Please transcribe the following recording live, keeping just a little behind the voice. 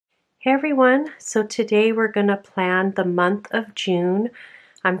Hey everyone, so today we're going to plan the month of June.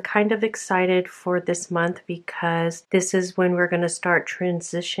 I'm kind of excited for this month because this is when we're going to start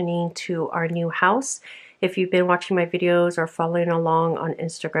transitioning to our new house. If you've been watching my videos or following along on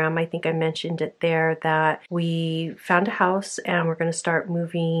Instagram, I think I mentioned it there that we found a house and we're going to start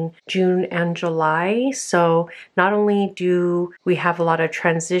moving June and July. So not only do we have a lot of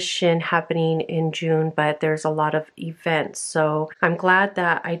transition happening in June, but there's a lot of events. So I'm glad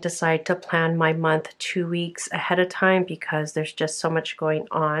that I decided to plan my month 2 weeks ahead of time because there's just so much going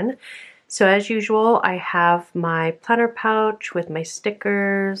on. So as usual, I have my planner pouch with my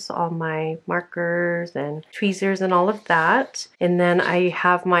stickers, all my markers and tweezers and all of that. And then I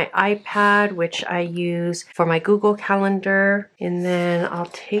have my iPad, which I use for my Google Calendar. And then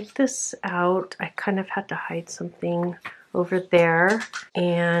I'll take this out. I kind of had to hide something over there,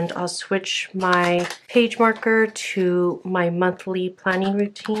 and I'll switch my page marker to my monthly planning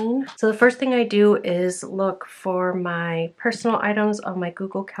routine. So the first thing I do is look for my personal items on my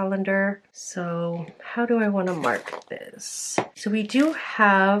Google Calendar. So how do I want to mark this? So we do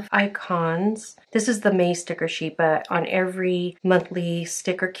have icons. This is the May sticker sheet, but on every monthly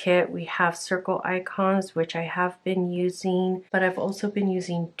sticker kit we have circle icons, which I have been using, but I've also been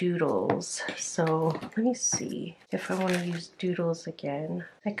using doodles. So let me see if I want to use doodles again.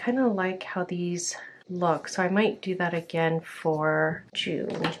 I kind of like how these look, so I might do that again for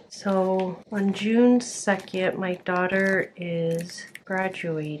June. So on June 2nd, my daughter is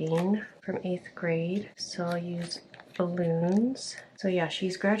graduating from 8th grade, so I'll use balloons. So yeah,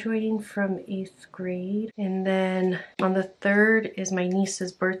 she's graduating from 8th grade. And then on the 3rd is my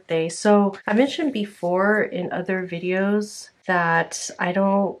niece's birthday. So I mentioned before in other videos that I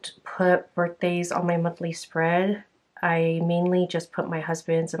don't put birthdays on my monthly spread. I mainly just put my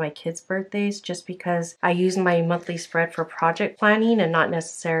husband's and my kids' birthdays just because I use my monthly spread for project planning and not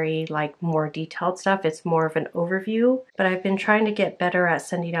necessarily like more detailed stuff. It's more of an overview. But I've been trying to get better at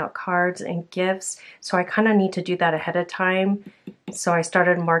sending out cards and gifts, so I kind of need to do that ahead of time. So I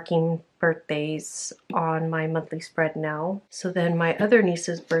started marking birthdays on my monthly spread now. So then my other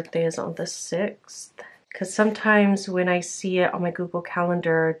niece's birthday is on the 6th. Because sometimes when I see it on my Google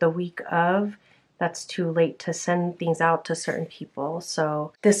Calendar the week of, that's too late to send things out to certain people.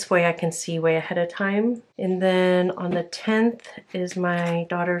 So this way I can see way ahead of time. And then on the 10th is my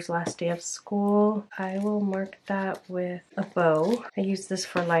daughter's last day of school. I will mark that with a bow. I use this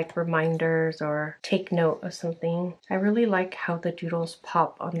for like reminders or take note of something. I really like how the doodles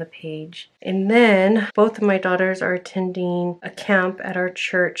pop on the page. And then both of my daughters are attending a camp at our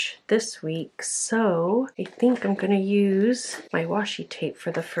church this week. So I think I'm gonna use my washi tape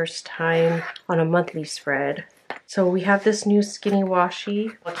for the first time on a monthly spread. So we have this new skinny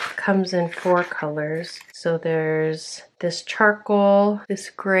washi. It comes in 4 colors. So there's this charcoal, this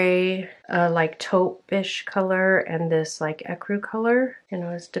gray, like taupe-ish color, and this like ecru color. And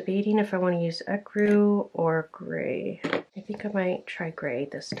I was debating if I want to use ecru or gray. I think I might try gray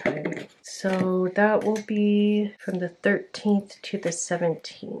this time. So that will be from the 13th to the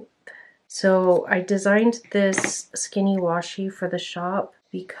 17th. So I designed this skinny washi for the shop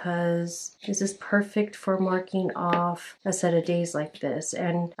because this is perfect for marking off a set of days like this.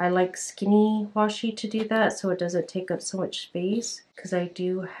 And I like skinny washi to do that so it doesn't take up so much space, because I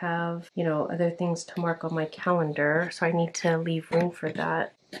do have, you know, other things to mark on my calendar, so I need to leave room for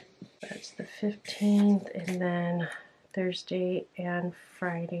that. That's the 15th, and then Thursday and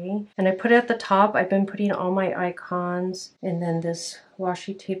Friday. And I put it at the top. I've been putting all my icons and then this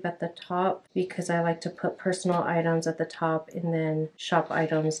washi tape at the top because I like to put personal items at the top and then shop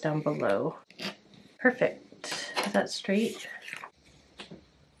items down below. Perfect. Is that straight? I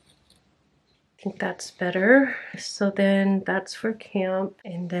think that's better. So then that's for camp.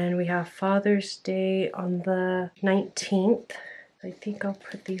 And then we have Father's Day on the 19th. I think I'll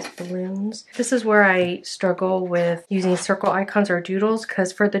put these balloons. This is where I struggle with using circle icons or doodles,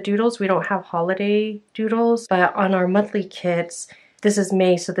 because for the doodles we don't have holiday doodles, but on our monthly kits, this is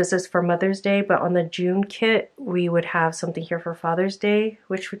May, so this is for Mother's Day, but on the June kit we would have something here for Father's Day,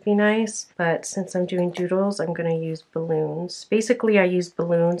 which would be nice. But since I'm doing doodles, I'm going to use balloons. Basically I use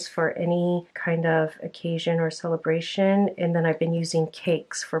balloons for any kind of occasion or celebration, and then I've been using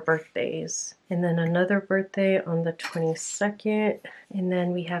cakes for birthdays. And then another birthday on the 22nd. And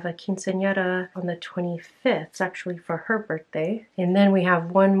then we have a quinceañera on the 25th. It's actually for her birthday. And then we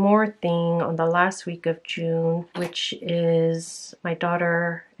have one more thing on the last week of June, which is my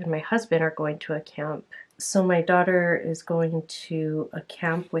daughter and my husband are going to a camp. So my daughter is going to a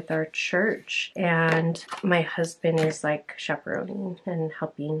camp with our church, and my husband is like chaperoning and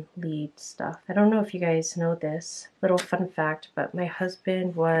helping lead stuff. I don't know if you guys know this little fun fact, but my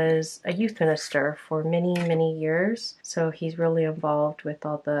husband was a youth minister for many, many years. So he's really involved with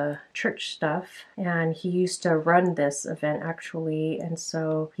all the church stuff, and he used to run this event actually. And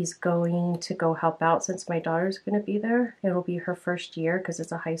so he's going to go help out since my daughter's going to be there. It'll be her first year because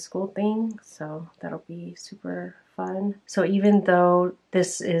it's a high school thing. So that'll be super fun. So even though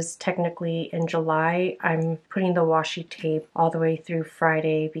this is technically in July, I'm putting the washi tape all the way through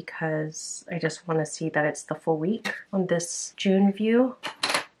Friday because I just want to see that it's the full week on this June view.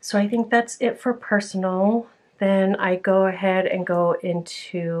 So I think that's it for personal. Then I go ahead and go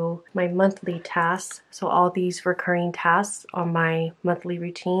into my monthly tasks. So all these recurring tasks on my monthly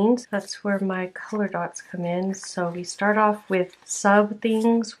routines. That's where my color dots come in. So we start off with sub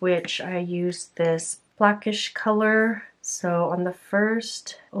things, which I use this blackish color. So on the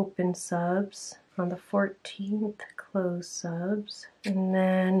 1st, open subs. On the 14th, close subs. And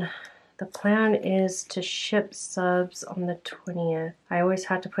then the plan is to ship subs on the 20th. I always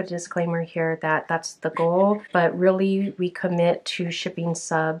had to put a disclaimer here that that's the goal, but really we commit to shipping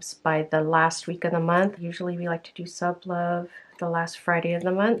subs by the last week of the month. Usually we like to do sub love the last Friday of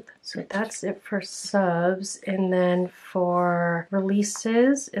the month. So that's it for subs. And then for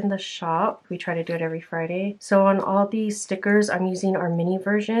releases in the shop, we try to do it every Friday. So on all these stickers, I'm using our mini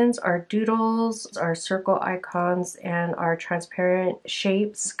versions. Our doodles, our circle icons, and our transparent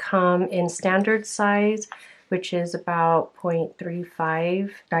shapes come in standard size, which is about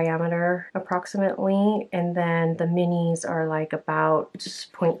 0.35 diameter approximately. And then the minis are like about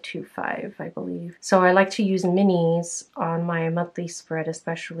 0.25, I believe. So I like to use minis on my monthly spread,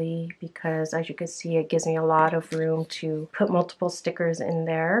 especially because as you can see, it gives me a lot of room to put multiple stickers in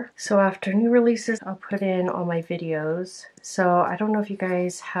there. So after new releases, I'll put in all my videos. So I don't know if you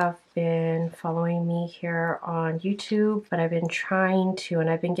guys have been following me here on YouTube, but I've been trying to, and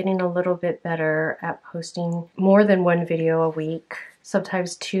I've been getting a little bit better at posting more than one video a week,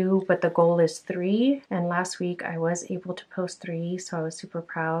 sometimes 2, but the goal is 3. And last week I was able to post 3, so I was super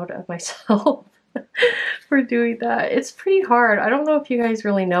proud of myself for doing that. It's pretty hard. I don't know if you guys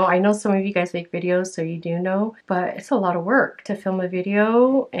really know. I know some of you guys make videos, so you do know, but it's a lot of work to film a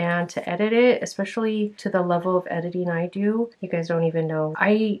video and to edit it, especially to the level of editing I do. You guys don't even know.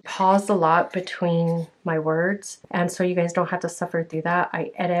 I pause a lot between my words, and so you guys don't have to suffer through that.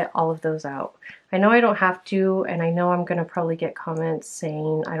 I edit all of those out. I know I don't have to, and I know I'm gonna probably get comments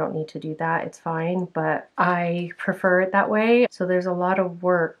saying I don't need to do that, it's fine, but I prefer it that way. So there's a lot of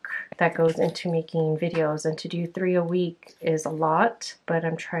work that goes into making videos, and to do 3 a week is a lot, but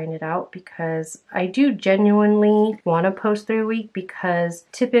I'm trying it out because I do genuinely want to post 3 a week, because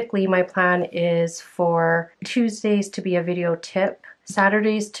typically my plan is for Tuesdays to be a video tip,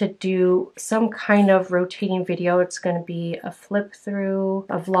 Saturdays to do some kind of rotating video. It's going to be a flip through,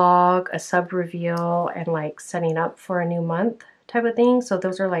 a vlog, a sub reveal, and like setting up for a new month type of thing. So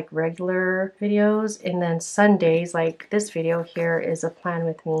those are like regular videos. And then Sundays, like this video here, is a plan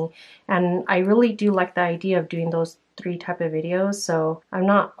with me. And I really do like the idea of doing those 3 type of videos. So I'm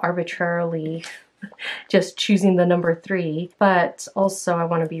not arbitrarily just choosing the number 3, but also I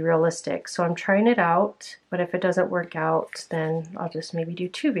want to be realistic. So I'm trying it out, but if it doesn't work out, then I'll just maybe do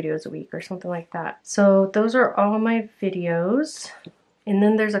 2 videos a week or something like that. So those are all my videos. And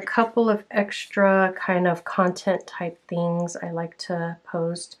then there's a couple of extra kind of content type things I like to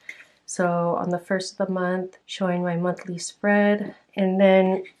post. So on the 1st of the month, showing my monthly spread. And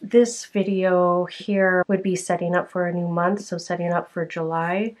then this video here would be setting up for a new month, so setting up for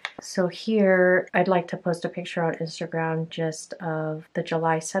July. So here, I'd like to post a picture on Instagram just of the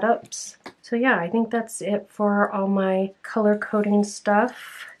July setups. So yeah, I think that's it for all my color coding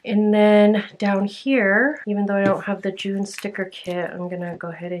stuff. And then down here, even though I don't have the June sticker kit, I'm gonna go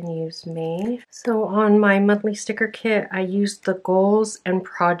ahead and use May. So on my monthly sticker kit, I used the goals and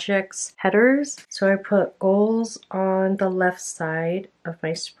projects headers. So I put goals on the left side of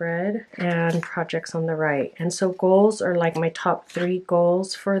my spread and projects on the right. And so goals are like my top 3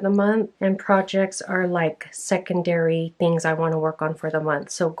 goals for the month, and projects are like secondary things I want to work on for the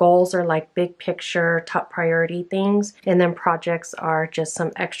month. So goals are like big picture, top priority things, and then projects are just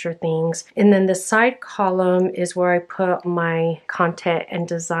some extra things. And then the side column is where I put my content and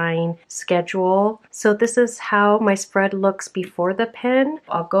design schedule. So this is how my spread looks before the pen.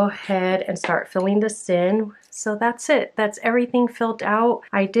 I'll go ahead and start filling this in. So that's it. That's everything filled out.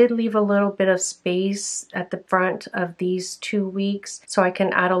 I did leave a little bit of space at the front of these 2 weeks so I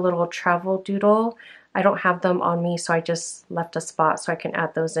can add a little travel doodle. I don't have them on me, so I just left a spot so I can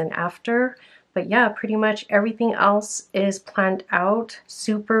add those in after. But yeah, pretty much everything else is planned out.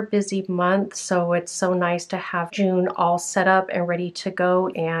 Super busy month, so it's so nice to have June all set up and ready to go,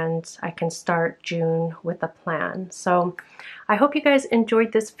 and I can start June with a plan. So I hope you guys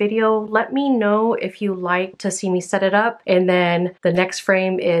enjoyed this video. Let me know if you like to see me set it up, and then the next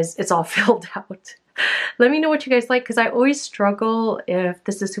frame is it's all filled out. Let me know what you guys like, because I always struggle if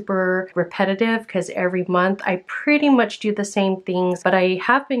this is super repetitive, because every month I pretty much do the same things, but I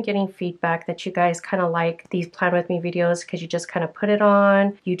have been getting feedback that you guys kind of like these plan with me videos because you just kind of put it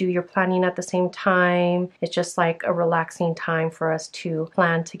on, you do your planning at the same time. It's just like a relaxing time for us to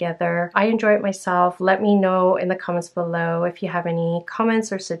plan together. I enjoy it myself. Let me know in the comments below if you have any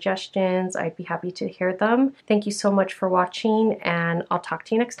comments or suggestions. I'd be happy to hear them. Thank you so much for watching, and I'll talk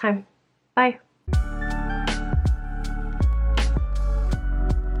to you next time. Bye.